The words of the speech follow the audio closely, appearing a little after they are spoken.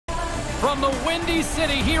From the Windy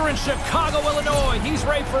City here in Chicago, Illinois, he's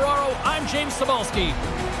Ray Ferraro. I'm James Cebulski.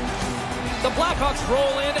 The Blackhawks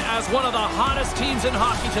roll in as one of the hottest teams in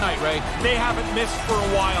hockey tonight, Ray. They haven't missed for a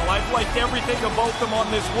while. I've liked everything about them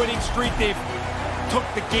on this winning streak. They've took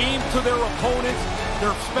the game to their opponents.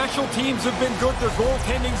 Their special teams have been good. Their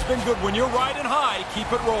goaltending's been good. When you're riding high,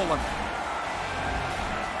 keep it rolling.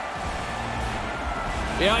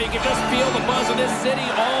 Yeah, you can just feel the buzz of this city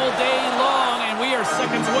all day long, and we are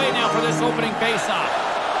seconds away now for this opening faceoff.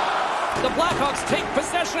 The Blackhawks take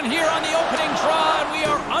possession here on the opening draw, and we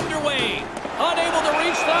are underway. Unable to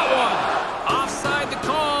reach that one. Offside the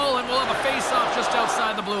call, and we'll have a face-off just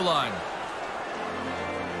outside the blue line.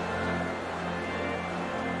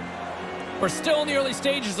 We're still in the early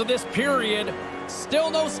stages of this period.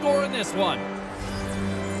 Still no score in this one.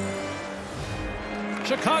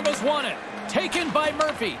 Chicago's won it. Taken by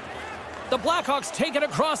Murphy. The Blackhawks take it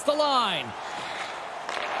across the line.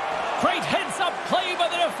 Great heads-up play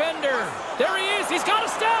by the defender. There he is. He's got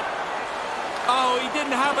a step. Oh, he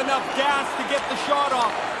didn't have enough gas to get the shot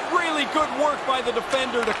off. Really good work by the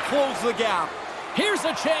defender to close the gap. Here's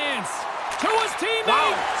a chance. To his teammate.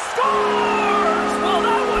 Wow. Scores! Well,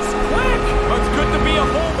 that was quick. It's good to be a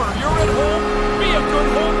homer. You're at home. Be a good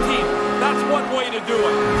home team. That's one way to do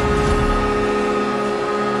it.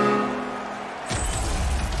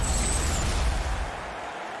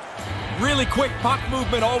 Really quick puck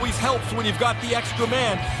movement always helps when you've got the extra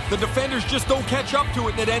man. The defenders just don't catch up to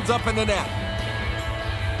it, and it ends up in the net.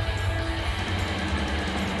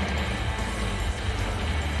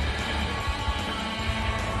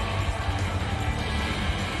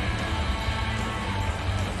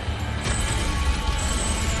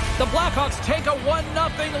 The Blackhawks take a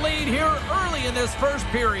 1-0 lead here early in this first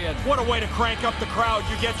period. What a way to crank up the crowd.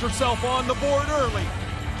 You get yourself on the board early.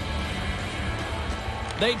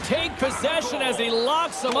 They take possession as he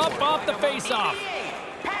locks them up off the faceoff.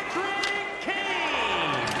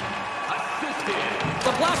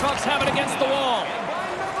 The Blackhawks have it against the wall.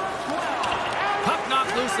 Puck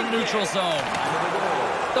knocked loose in neutral zone.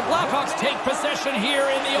 The Blackhawks take possession here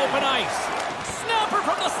in the open ice. Snapper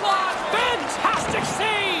from the slot. Fantastic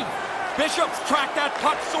save. Bishop's tracked that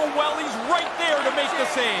puck so well, he's right there to make the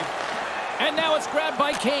save. And now it's grabbed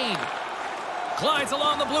by Kane. Glides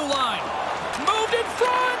along the blue line. Moved in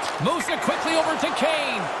front. Moves it quickly over to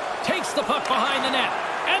Kane. Takes the puck behind the net.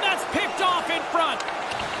 And that's picked off in front.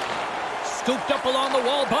 Scooped up along the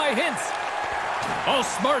wall by Hintz. Oh,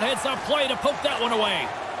 smart heads-up play to poke that one away.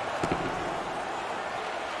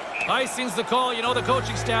 Icing's the call. You know the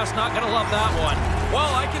coaching staff's not going to love that one.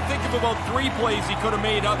 Well, I can think of about 3 plays he could have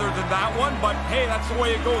made other than that one. But, hey, that's the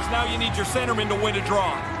way it goes. Now you need your centerman to win a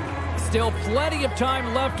draw. Still plenty of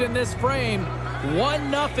time left in this frame.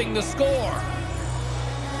 1-0 the score.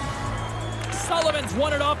 Sullivan's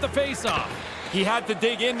won it off the faceoff. He had to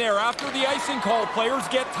dig in there. After the icing call, players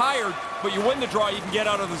get tired, but you win the draw, you can get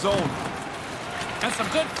out of the zone. And some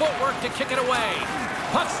good footwork to kick it away.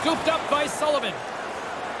 Puck scooped up by Sullivan.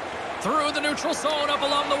 Through the neutral zone, up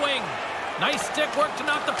along the wing. Nice stick work to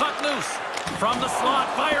knock the puck loose. From the slot,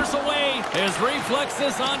 fires away. His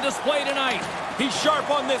reflexes on display tonight. He's sharp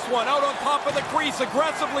on this one, out on top of the crease,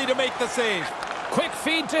 aggressively to make the save. Quick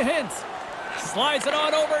feed to Hintz. Slides it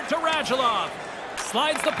on over to Radulov.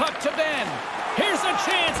 Slides the puck to Ben. Here's a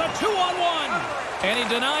chance, a 2-on-1. And he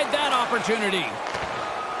denied that opportunity.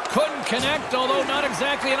 Couldn't connect, although not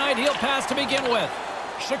exactly an ideal pass to begin with.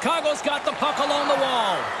 Chicago's got the puck along the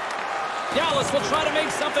wall. Dallas will try to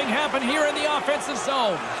make something happen here in the offensive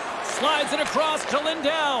zone. Slides it across to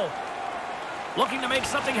Lindell. Looking to make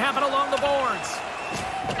something happen along the boards.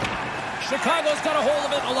 Chicago's got a hold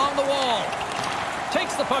of it along the wall.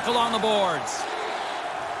 Takes the puck along the boards.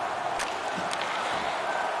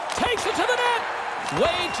 Takes it to the net.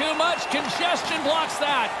 Way too much congestion blocks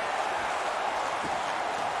that.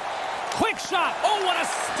 Quick shot. Oh, what a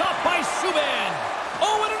stop by Subban.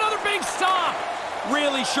 Oh, and another big stop.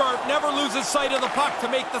 Really sharp. Never loses sight of the puck to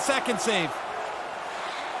make the second save.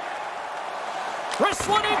 Wrist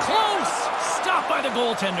one in close. Stopped by the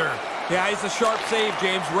goaltender. Yeah, he's a sharp save,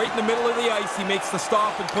 James. Right in the middle of the ice, he makes the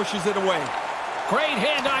stop and pushes it away. Great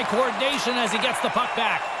hand-eye coordination as he gets the puck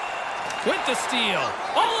back. With the steal.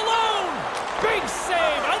 All alone. Big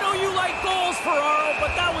save. I know you like goals, Ferraro,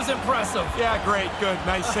 but that was impressive. Yeah, great. Good.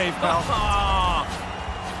 Nice save, pal.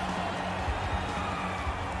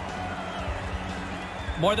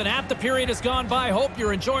 More than half the period has gone by. Hope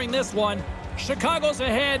you're enjoying this one. Chicago's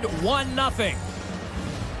ahead 1-0.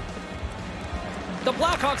 The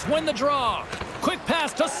Blackhawks win the draw. Quick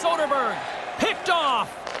pass to Soderberg. Picked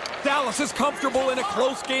off. Dallas is comfortable in a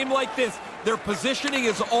close game like this. Their positioning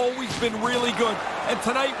has always been really good, and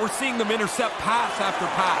tonight we're seeing them intercept pass after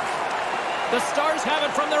pass. The Stars have it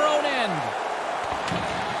from their own end.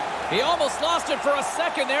 He almost lost it for a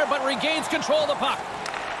second there, but regains control of the puck.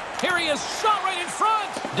 Here he is, shot right in front.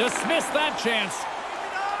 Dismissed that chance.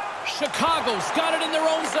 Chicago's got it in their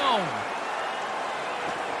own zone.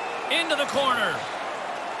 Into the corner.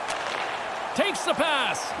 Takes the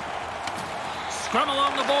pass. Scrum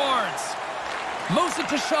along the boards. Moves it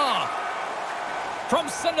to Shaw. From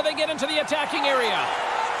center they get into the attacking area.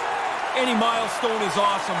 Any milestone is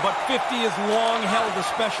awesome, but 50 has long held a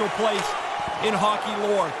special place in hockey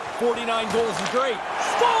lore. 49 goals is great.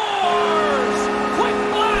 Scores! Quick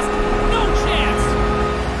blast! No chance!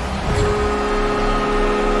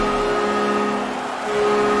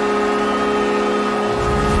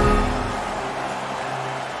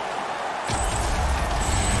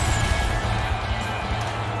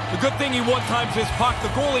 The good thing he one-times his puck. The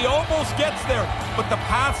goalie almost gets there, but the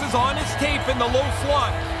pass is on his tape in the low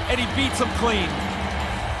slot, and he beats him clean.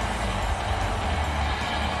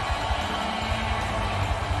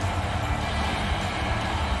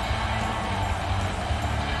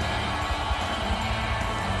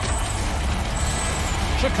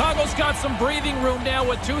 Chicago's got some breathing room now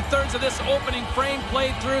with 2/3 of this opening frame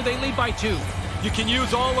played through. They lead by 2. You can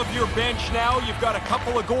use all of your bench now. You've got a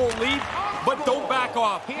couple of goal lead, but don't back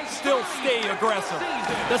off. Still stay aggressive.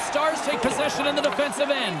 The Stars take possession in the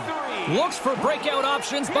defensive end. Looks for breakout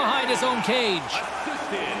options behind his own cage.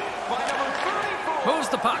 Moves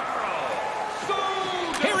the puck.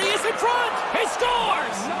 Here he is in front. He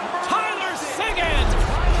scores! Tyler Seguin!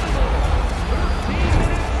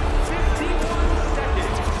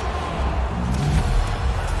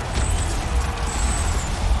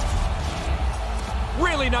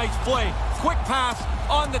 Really nice play. Quick pass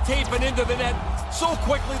on the tape and into the net. So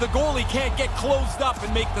quickly the goalie can't get closed up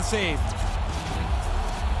and make the save.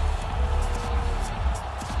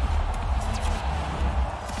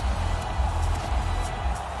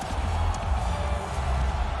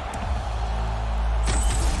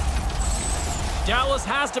 Dallas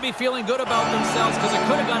has to be feeling good about themselves because it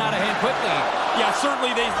could have gone out of hand quickly. Yeah,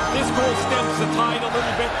 certainly this goal stems the tide a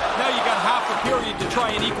little bit. Now you got half a period to try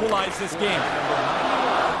and equalize this game.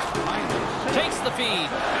 Takes the feed.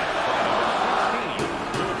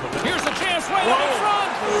 Here's a chance right out in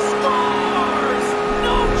front. Scores!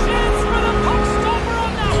 No chance for the puck stopper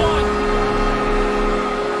on that one.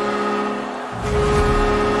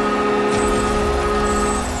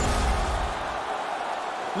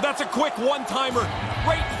 Well, that's a quick one-timer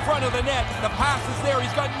right in front of the net. The pass is there.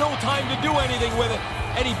 He's got no time to do anything with it,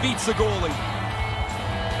 and he beats the goalie.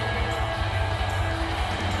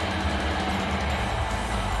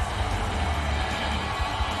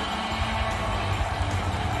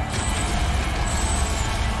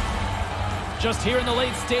 Just here in the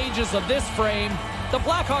late stages of this frame, the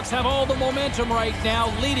Blackhawks have all the momentum right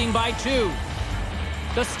now, leading by 2.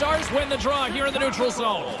 The Stars win the draw here in the neutral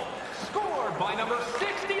zone. Scored by number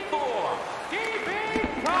 64,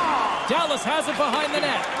 Dallas has it behind the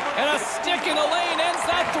net, and a stick in the lane ends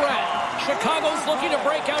that threat. Chicago's looking to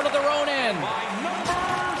break out of their own end.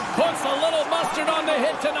 Puts a little mustard on the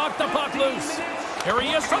hit to knock the puck loose. Here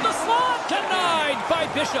he is from the slot, denied by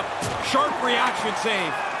Bishop. Sharp reaction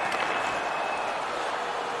save.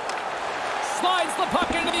 Slides the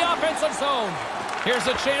puck into the offensive zone. Here's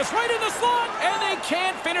a chance right in the slot, and they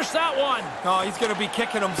can't finish that one. Oh, he's going to be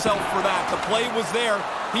kicking himself for that. The play was there.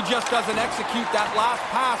 He just doesn't execute that last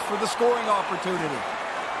pass for the scoring opportunity.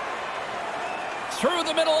 Through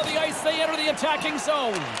the middle of the ice, they enter the attacking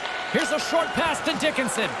zone. Here's a short pass to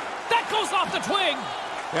Dickinson. That goes off the twig.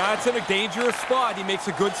 Yeah, it's in a dangerous spot. He makes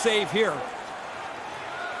a good save here.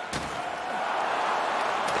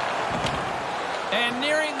 And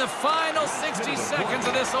nearing the final 60 seconds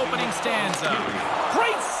of this opening stanza.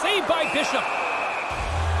 Great save by Bishop.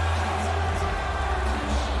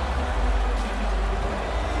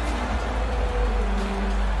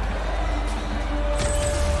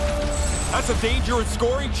 That's a dangerous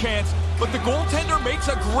scoring chance, but the goaltender makes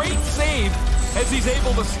a great save as he's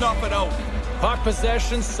able to snuff it out. Puck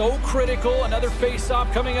possession so critical. Another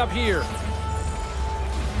face-off coming up here.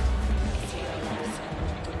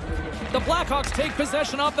 The Blackhawks take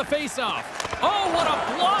possession off the face-off. Oh, what a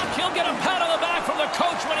block! He'll get a pat on the back from the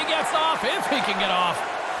coach when he gets off, if he can get off.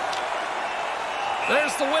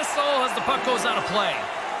 There's the whistle as the puck goes out of play.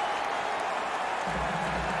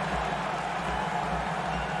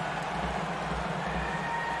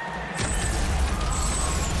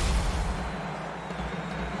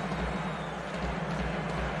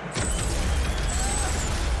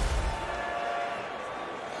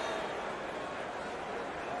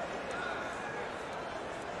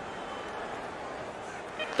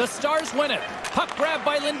 The Stars win it. Puck grab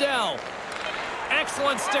by Lindell.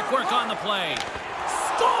 Excellent stick work on the play.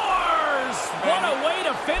 Scores! What a way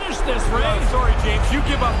to finish this, Ray. Sorry, James. You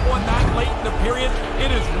give up one that late in the period, it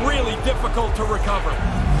is really difficult to recover.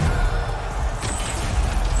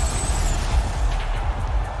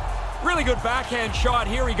 Really good backhand shot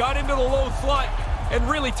here. He got into the low slot, and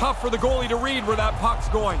really tough for the goalie to read where that puck's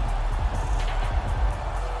going.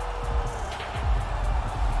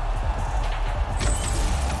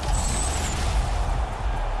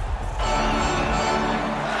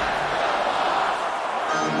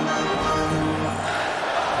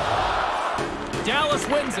 Dallas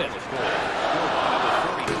wins it.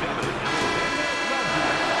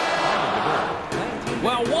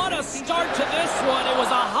 Well, what a start to this one. It was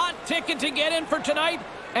a hot ticket to get in for tonight,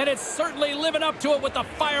 and it's certainly living up to it with the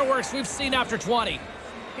fireworks we've seen after 20.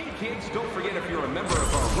 Hey, kids, don't forget if you're a member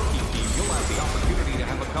of our rookie team, you'll have the opportunity to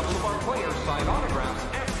have a couple of our players sign autographs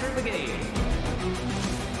after the game.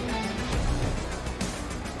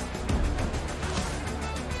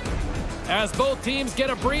 As both teams get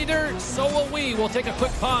a breather, so will we. We'll take a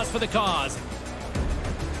quick pause for the cause.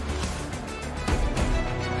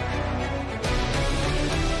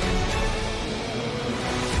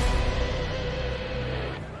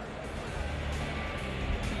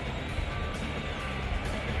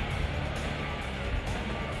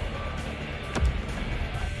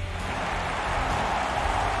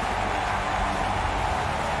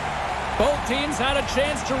 Both teams had a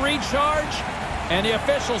chance to recharge, and the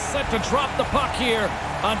officials set to drop the puck here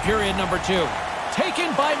on period number 2.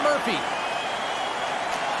 Taken by Murphy.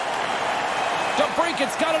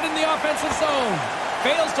 DeBrinket's got it in the offensive zone.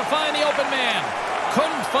 Fails to find the open man.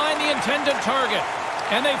 Couldn't find the intended target,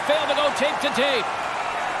 and they fail to go tape to tape.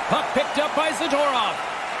 Puck picked up by Zadorov.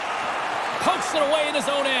 Pokes it away in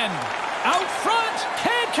his own end. Out front,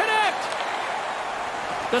 can't connect.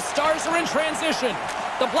 The Stars are in transition.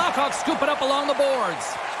 The Blackhawks scoop it up along the boards.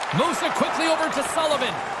 Moves it quickly over to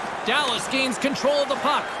Sullivan. Dallas gains control of the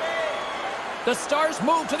puck. The Stars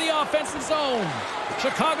move to the offensive zone.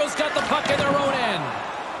 Chicago's got the puck in their own end.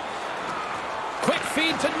 Quick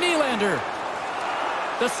feed to Nylander.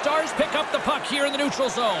 The Stars pick up the puck here in the neutral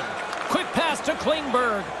zone. Quick pass to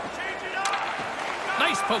Klingberg.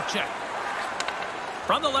 Nice poke check.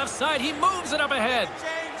 From the left side, he moves it up ahead.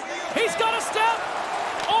 He's got a step.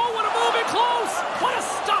 Oh, what a move in close. What a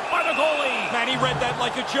stop by the goalie. Man, he read that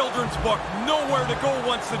like a children's book. Nowhere to go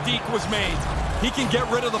once the deke was made. He can get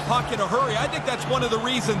rid of the puck in a hurry. I think that's one of the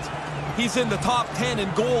reasons he's in the top 10 in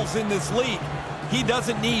goals in this league. He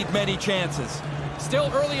doesn't need many chances. Still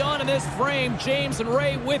early on in this frame, James and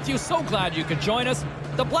Ray with you. So glad you could join us.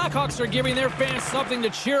 The Blackhawks are giving their fans something to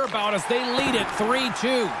cheer about as they lead it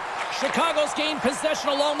 3-2. Chicago's gained possession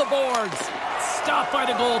along the boards. Stopped by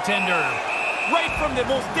the goaltender. Right from the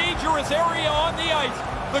most dangerous area on the ice,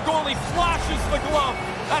 the goalie flashes the glove.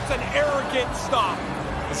 That's an arrogant stop.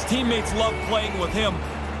 His teammates love playing with him.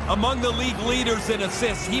 Among the league leaders in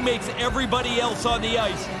assists, he makes everybody else on the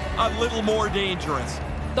ice a little more dangerous.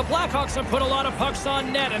 The Blackhawks have put a lot of pucks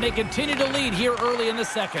on net, and they continue to lead here early in the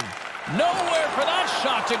second. Nowhere for that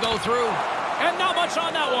shot to go through, and not much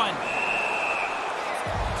on that one.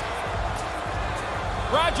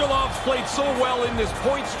 Radulov's played so well in this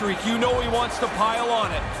point streak, you know he wants to pile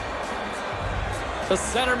on it. The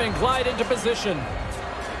centermen glide into position.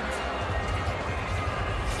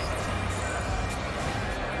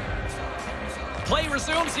 Play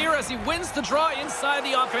resumes here as he wins the draw inside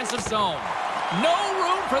the offensive zone. No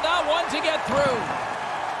room for that one to get through.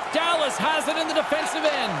 Dallas has it in the defensive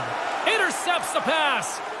end. Intercepts the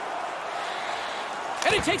pass.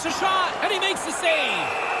 And he takes a shot, and he makes the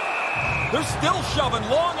save. They're still shoving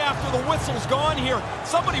long after the whistle's gone here.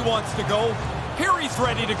 Somebody wants to go. Perry's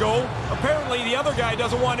ready to go. Apparently, the other guy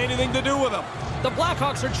doesn't want anything to do with him. The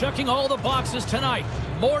Blackhawks are checking all the boxes tonight.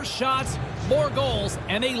 More shots, more goals,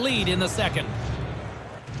 and they lead in the second.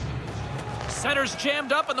 Center's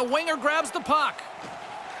jammed up, and the winger grabs the puck.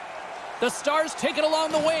 The Stars take it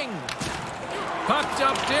along the wing. Puck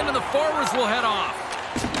dumped in, and the forwards will head off.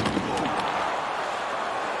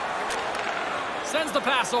 Sends the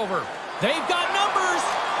pass over. They've got numbers.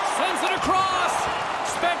 Sends it across.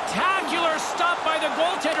 Spectacular stop by the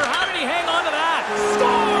goaltender. How did he hang on to that?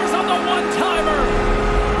 Scores on the one-timer.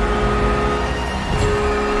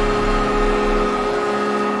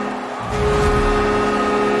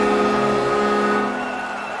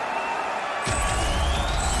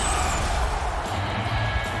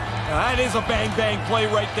 That is a bang-bang play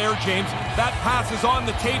right there, James. That pass is on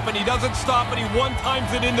the tape, and he doesn't stop, and he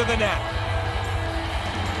one-times it into the net.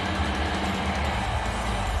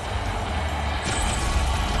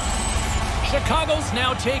 Chicago's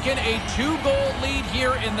now taken a 2-goal lead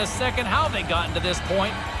here in the second. How have they gotten to this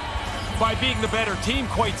point? By being the better team,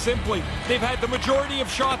 quite simply. They've had the majority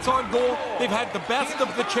of shots on goal, they've had the best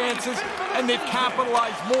of the chances, and they've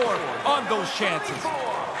capitalized more on those chances.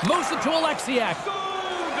 Moves it to Alexiak.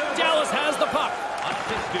 Dallas has the puck.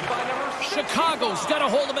 Chicago's got a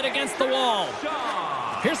hold of it against the wall.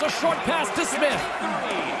 Here's a short pass to Smith.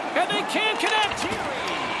 And they can't connect.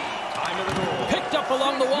 Picked up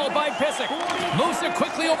along the wall by Pissick. Moves it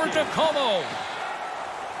quickly over to Como.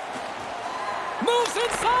 Moves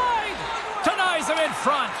inside. Denies him in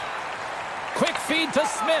front. Quick feed to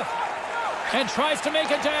Smith. And tries to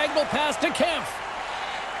make a diagonal pass to Kempf.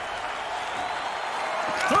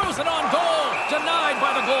 Throws it on goal. Denied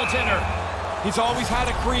by the goaltender. He's always had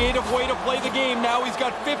a creative way to play the game. Now he's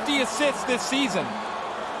got 50 assists this season.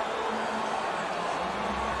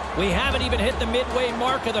 We haven't even hit the midway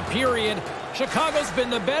mark of the period. Chicago's been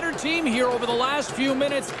the better team here over the last few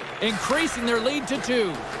minutes, increasing their lead to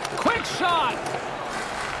 2. Quick shot.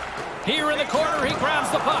 Here in the corner, he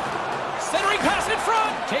grabs the puck. Centering pass in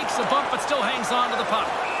front. Takes a bump, but still hangs on to the puck.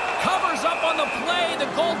 Covers up on the play.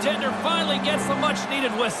 The goaltender finally gets the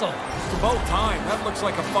much-needed whistle. It's about time. That looks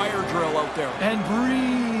like a fire drill out there. And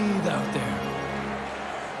breathe out there.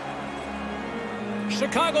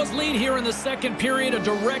 Chicago's lead here in the second period, a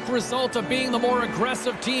direct result of being the more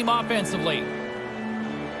aggressive team offensively.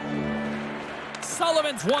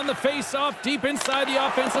 Sullivan's won the face-off deep inside the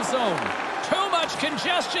offensive zone. Too much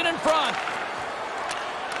congestion in front.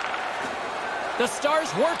 The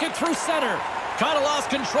Stars work it through center. Kind of lost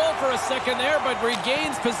control for a second there, but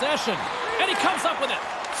regains possession. And he comes up with it.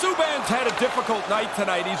 Subban's had a difficult night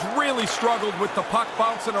tonight. He's really struggled with the puck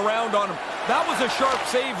bouncing around on him. That was a sharp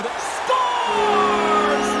save.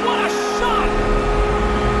 Scores! What a shot!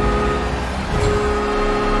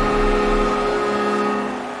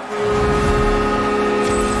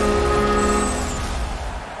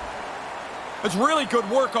 It's really good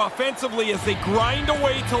work offensively as they grind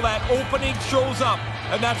away till that opening shows up.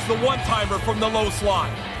 And that's the one-timer from the low slot.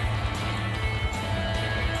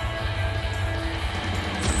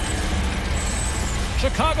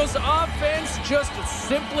 Chicago's offense just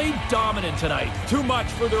simply dominant tonight. Too much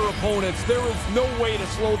for their opponents. There is no way to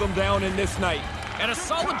slow them down in this night. And a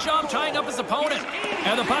solid job tying up his opponent.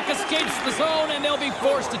 And the puck escapes the zone, and they'll be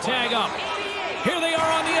forced to tag up. Here they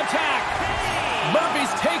are on the attack.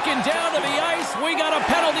 Murphy's taken down to the ice. We got a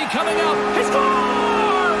penalty coming up. He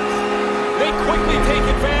scores! They quickly take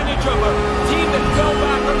advantage of a team that fell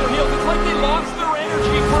back on their heels. It's like they lost their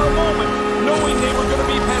energy for a moment, knowing they were going to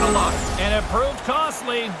be penalized. And it proved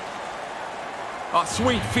costly. A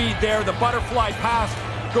sweet feed there. The butterfly pass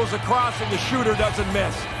goes across, and the shooter doesn't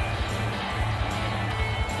miss.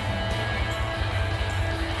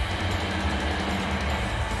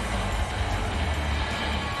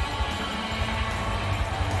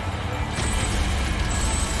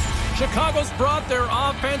 Chicago's brought their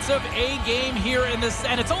offensive A game here in this,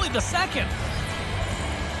 and it's only the second.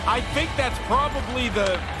 I think that's probably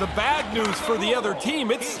the bad news for the other team.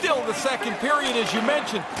 It's still the second period, as you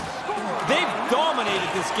mentioned. They've dominated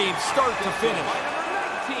this game start to finish.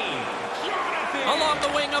 Along the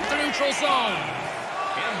wing up the neutral zone.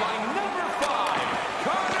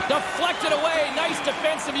 Deflected away. Nice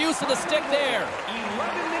defensive use of the stick there.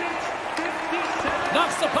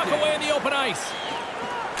 Knocks the puck away in the open ice.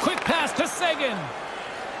 Quick pass to Seguin.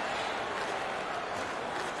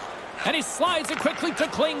 And he slides it quickly to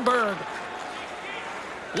Klingberg.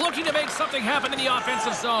 Looking to make something happen in the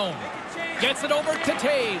offensive zone. Gets it over to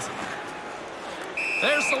Taves.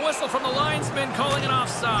 There's the whistle from the linesman calling an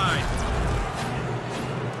offside.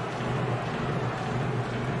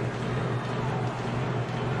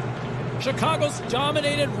 Chicago's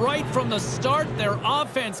dominated right from the start. Their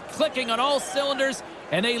offense clicking on all cylinders,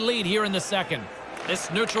 and they lead here in the second.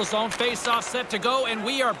 This neutral zone face-off set to go, and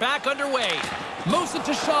we are back underway. Moves it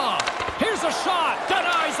to Shaw. Here's a shot.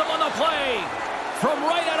 Denies him on the play. From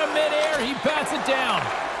right out of midair, he bats it down.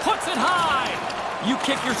 Puts it high. You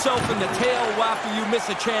kick yourself in the tail after you miss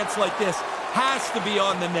a chance like this. Has to be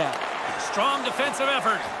on the net. Strong defensive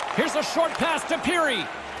effort. Here's a short pass to Peary.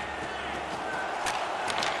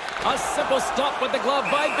 A simple stop with the glove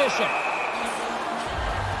by Bishop.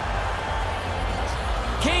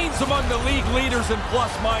 Kane's among the league leaders in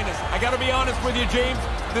plus-minus. I got to be honest with you, James.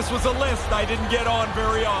 This was a list I didn't get on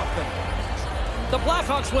very often. The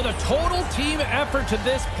Blackhawks with a total team effort to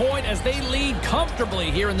this point as they lead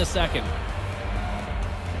comfortably here in the second.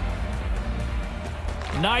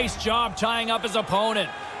 Nice job tying up his opponent.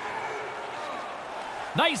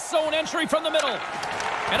 Nice zone entry from the middle.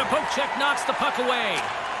 And a poke check knocks the puck away.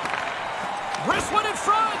 Wrist one in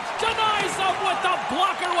front. Denies him with the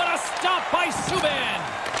blocker. What a stop by Subban.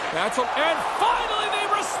 And finally they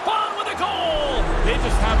respond with a goal. They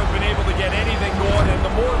just haven't been able to get anything going, and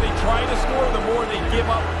the more they try to score, the more they give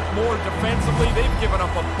up more defensively. They've given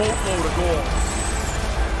up a boatload of goals.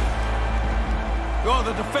 Oh,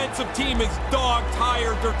 the defensive team is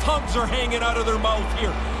dog-tired. Their tongues are hanging out of their mouth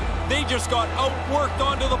here. They just got outworked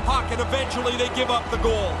onto the puck, and eventually they give up the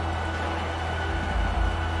goal.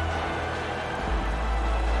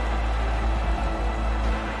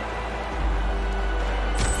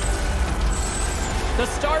 The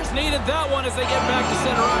Stars needed that one as they get back to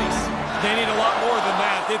center ice. They need a lot more than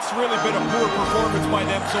that. It's really been a poor performance by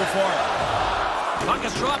them so far. Puck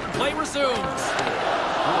is dropped and play resumes.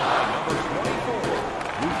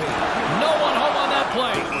 No one home on that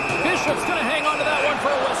play. Bishop's going to hang on to that one for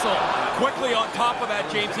a whistle. Quickly on top of that,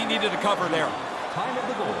 James. He needed a cover there. Time of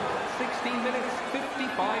the goal, 16 minutes,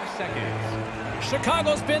 55 seconds.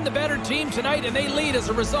 Chicago's been the better team tonight, and they lead as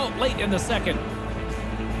a result late in the second.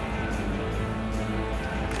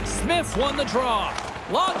 Smith won the draw.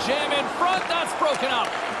 Long jam in front. That's broken up.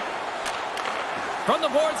 From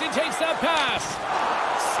the boards, he takes that pass.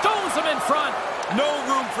 Stones him in front. No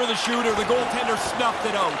room for the shooter. The goaltender snuffed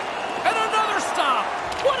it out. And another stop.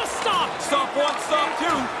 What a stop. Stop one, stop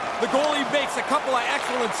two. The goalie makes a couple of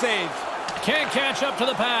excellent saves. Can't catch up to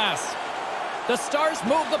the pass. The Stars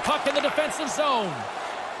move the puck in the defensive zone.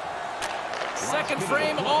 Second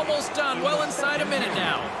frame almost done. Well inside a minute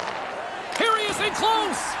now. Here he is in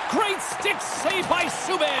close. Great stick save by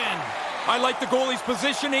Subban. I like the goalie's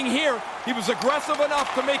positioning here. He was aggressive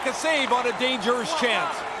enough to make a save on a dangerous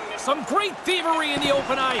chance. Some great thievery in the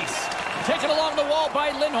open ice. Taken along the wall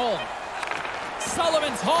by Lindholm.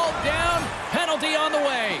 Sullivan's hauled down. Penalty on the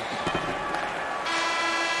way.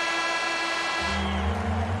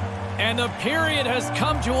 And the period has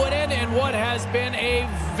come to an end in what has been a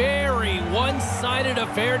very one-sided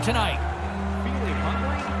affair tonight. Feeling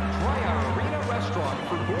hungry? Try our Arena restaurant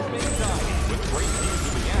for gourmet dining with great views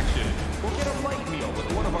of the action. Or get a light meal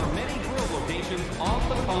with one of our many grill locations off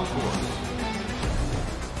the concourse.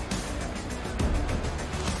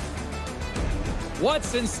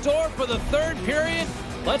 What's in store for the third period?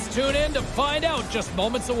 Let's tune in to find out just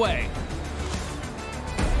moments away.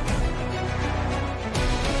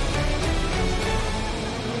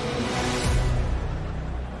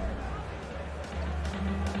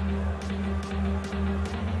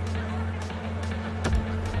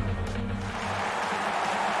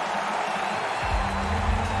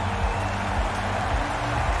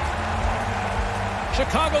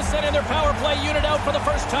 Chicago sending their power play unit out for the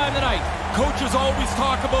first time tonight. Coaches always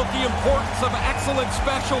talk about the importance of excellent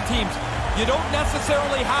special teams. You don't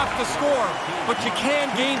necessarily have to score, but you can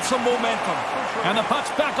gain some momentum. And the puck's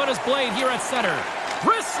back on his blade here at center.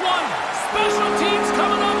 Wrist one. Special teams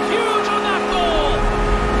coming up huge on that goal.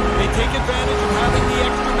 They take advantage of having the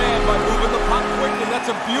extra man by moving the puck quick, and that's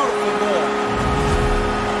a beautiful goal.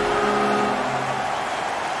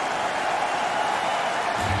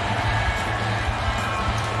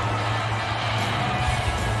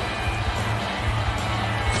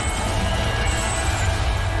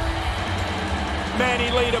 Man,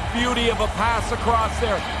 he laid a beauty of a pass across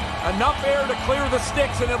there. Enough air to clear the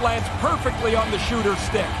sticks, and it lands perfectly on the shooter's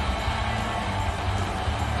stick.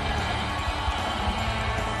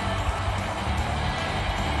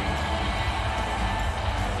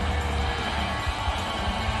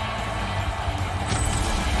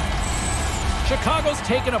 Chicago's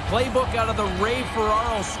taken a playbook out of the Ray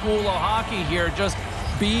Ferraro School of Hockey here. Just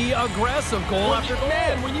be aggressive, goal after goal.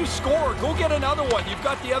 Man, when you score, go get another one. You've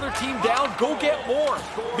got the other team down, go get more.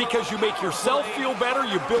 Because you make yourself feel better,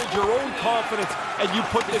 you build your own confidence, and you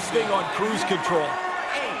put this thing on cruise control.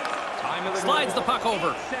 Slides the puck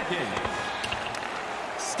over.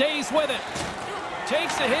 Stays with it.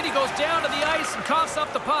 Takes a hit, he goes down to the ice and coughs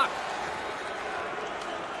up the puck.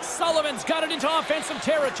 Sullivan's got it into offensive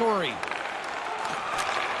territory.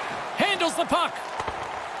 Handles the puck.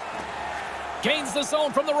 Gains the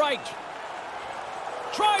zone from the right.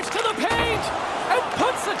 Drives to the paint and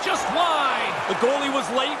puts it just wide. The goalie was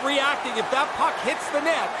late reacting. If that puck hits the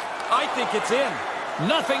net, I think it's in.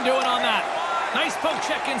 Nothing doing on that. Nice poke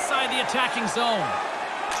check inside the attacking zone.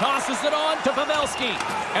 Tosses it on to Pavelski.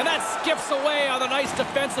 And that skips away on a nice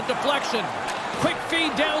defensive deflection. Quick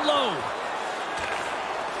feed down low.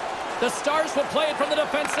 The Stars will play it from the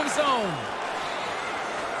defensive zone.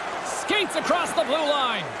 Skates across the blue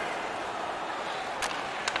line.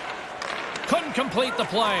 Couldn't complete the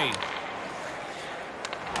play.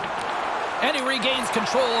 And he regains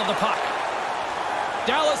control of the puck.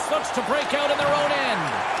 Dallas looks to break out in their own end.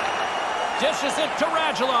 Dishes it to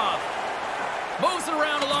Radulov. Moves it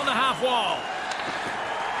around along the half wall.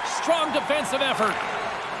 Strong defensive effort.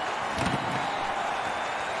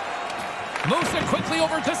 Moves it quickly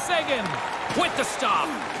over to Seguin with the stop.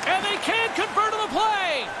 And they can't convert on the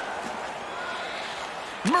play.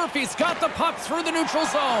 Murphy's got the puck through the neutral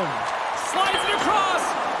zone. Slides it across.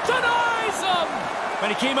 Denies him. And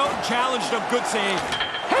he came out and challenged him. Good save.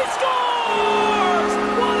 He scores!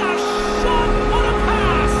 What a shot! What a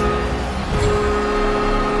pass!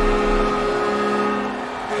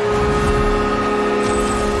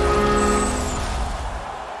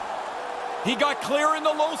 He got clear in the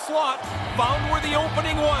low slot, found where the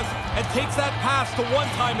opening was, and takes that pass to one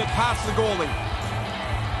time it past the goalie.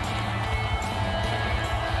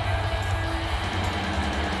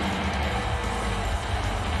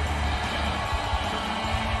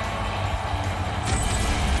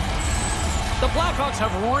 The Blackhawks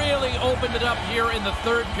have really opened it up here in the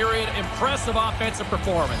third period. Impressive offensive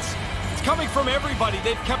performance. It's coming from everybody.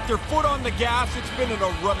 They've kept their foot on the gas. It's been a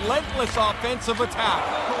relentless offensive attack.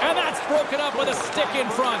 And that's broken up with a stick in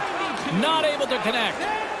front. Not able to connect.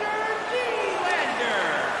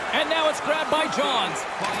 And now it's grabbed by Johns.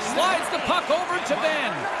 Slides the puck over to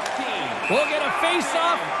Ben. We'll get a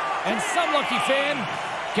face-off, and some lucky fan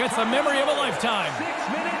gets a memory of a lifetime. 6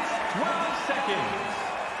 minutes, 12 seconds.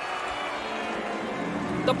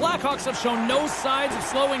 The Blackhawks have shown no signs of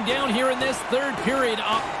slowing down here in this third period.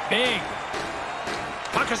 Up big.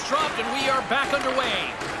 Puck is dropped, and we are back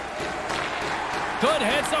underway. Good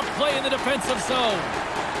heads-up play in the defensive zone.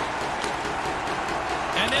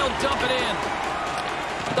 And they'll dump it in.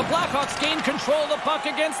 The Blackhawks gain control of the puck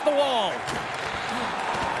against the wall.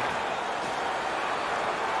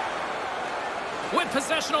 With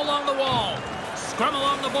possession along the wall. Scrum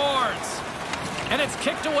along the boards. And it's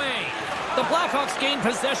kicked away. The Blackhawks gain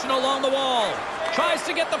possession along the wall. Tries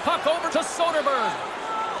to get the puck over to Soderberg.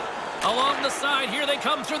 Along the side, here they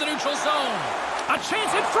come through the neutral zone. A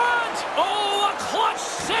chance in front! Oh, a clutch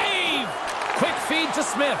save! Quick feed to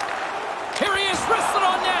Smith. Here he is, wristed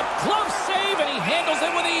on net. Glove save, and he handles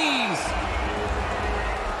it with ease.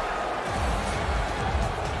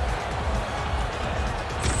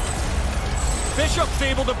 Bishop's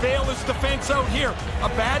able to bail his defense out here. A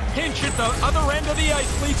bad pinch at the other end of the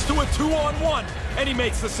ice leads to a 2-on-1, and he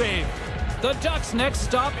makes the save. The Ducks' next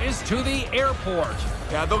stop is to the airport.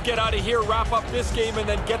 Yeah, they'll get out of here, wrap up this game, and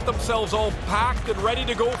then get themselves all packed and ready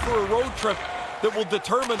to go for a road trip that will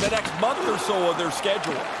determine the next month or so of their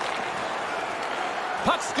schedule.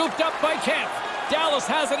 Puck scooped up by Kemp. Dallas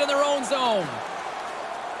has it in their own zone.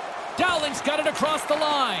 Dowling's got it across the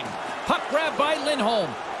line. Puck grabbed by Lindholm.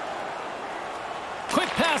 Quick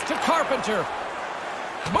pass to Carpenter.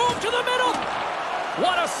 Move to the middle.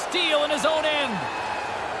 What a steal in his own end.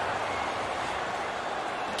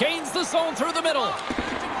 Gains the zone through the middle.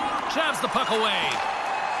 Jabs the puck away.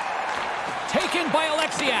 Taken by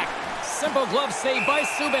Alexiak. Simple glove save by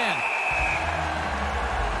Subban.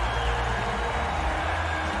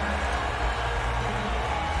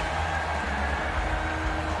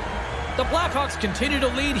 The Blackhawks continue to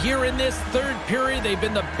lead here in this third period. They've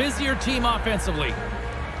been the busier team offensively.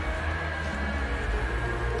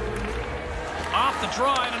 Off the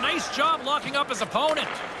draw, and a nice job locking up his opponent.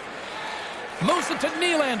 Moves it to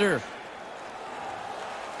Nylander.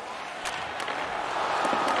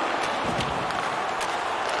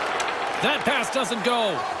 That pass doesn't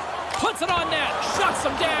go. Puts it on net. Shuts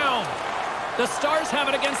him down. The Stars have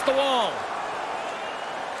it against the wall.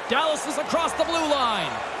 Dallas is across the blue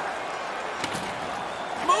line.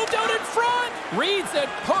 Moved out in front. Reads it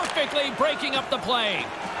perfectly, breaking up the play.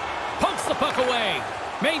 Pokes the puck away.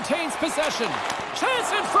 Maintains possession.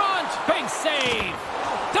 Chance in front. Big save.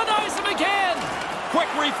 Denies him again. Quick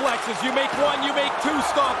reflexes. You make one, you make two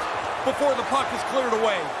stops before the puck is cleared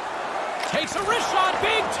away. Takes a wrist shot.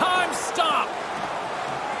 Big time stop.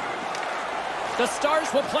 The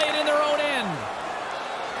Stars will play it in their own end.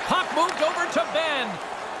 Puck moved over to Ben.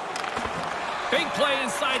 Big play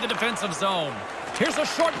inside the defensive zone. Here's a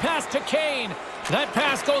short pass to Kane. That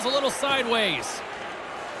pass goes a little sideways.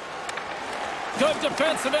 Good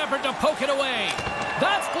defensive effort to poke it away.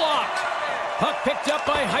 That's blocked. Puck picked up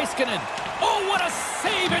by Heiskanen. Oh, what a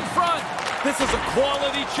save in front. This is a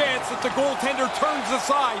quality chance that the goaltender turns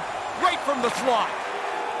aside right from the slot.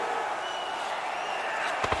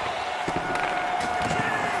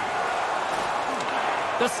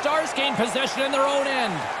 The Stars gain possession in their own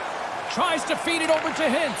end. Tries to feed it over to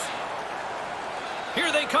Hintz.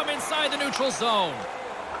 Here they come inside the neutral zone.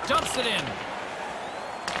 Dumps it in.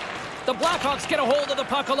 The Blackhawks get a hold of the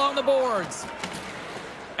puck along the boards.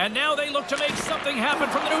 And now they look to make something happen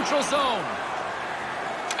from the neutral zone.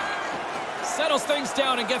 Settles things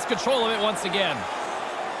down and gets control of it once again.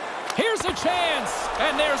 Here's a chance,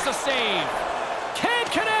 and there's the save.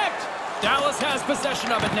 Can't connect. Dallas has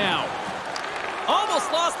possession of it now.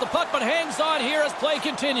 Almost lost the puck, but hangs on here as play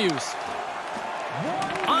continues.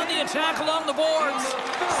 On the attack along the boards.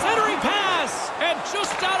 Centering pass, and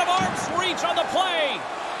just out of arm's reach on the play.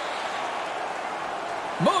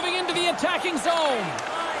 Moving into the attacking zone.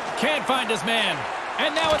 Can't find his man.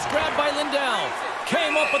 And now it's grabbed by Lindell.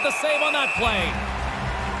 Came up with the save on that play.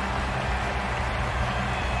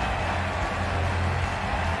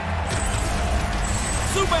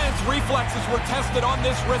 Subban's reflexes were tested on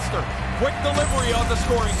this wrister. Quick delivery on the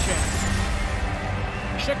scoring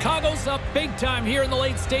chance. Chicago's up big time here in the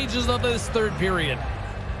late stages of this third period.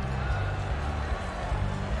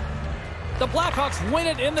 The Blackhawks win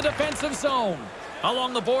it in the defensive zone.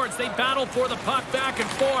 Along the boards, they battle for the puck back and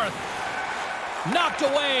forth. Knocked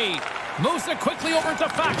away. Moves it quickly over to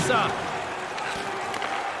Faxa.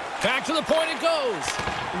 Back to the point it goes.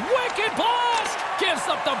 Wicked blast! Gives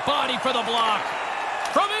up the body for the block.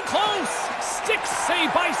 From in close. Stick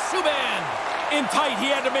save by Subban. In tight,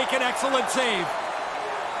 he had to make an excellent save.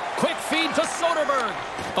 Quick feed to Soderberg.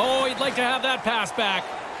 Oh, he'd like to have that pass back.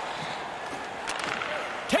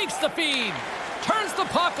 Takes the feed. Turns the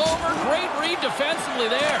puck over. Great read defensively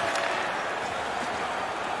there.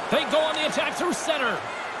 They go on the attack through center.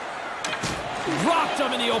 Rocked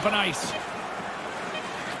him in the open ice.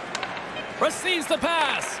 Receives the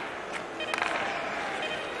pass.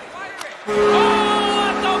 Oh,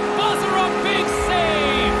 at the buzzer, a big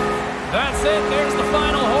save. That's it. There's the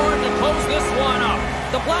final horn to close this one up.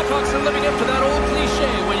 The Blackhawks are living up to that old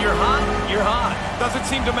cliche. When you're hot, you're hot. Doesn't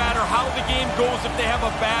seem to matter how the game goes if they have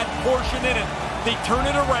a bad portion in it. They turn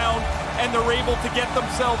it around, and they're able to get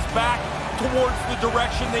themselves back towards the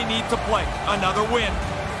direction they need to play. Another win.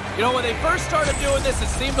 You know, when they first started doing this, it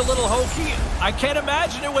seemed a little hokey. I can't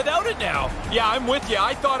imagine it without it now. Yeah, I'm with you.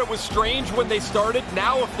 I thought it was strange when they started.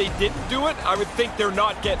 Now, if they didn't do it, I would think they're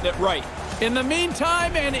not getting it right. In the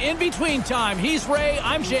meantime and in between time, he's Ray,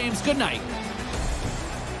 I'm James. Good night.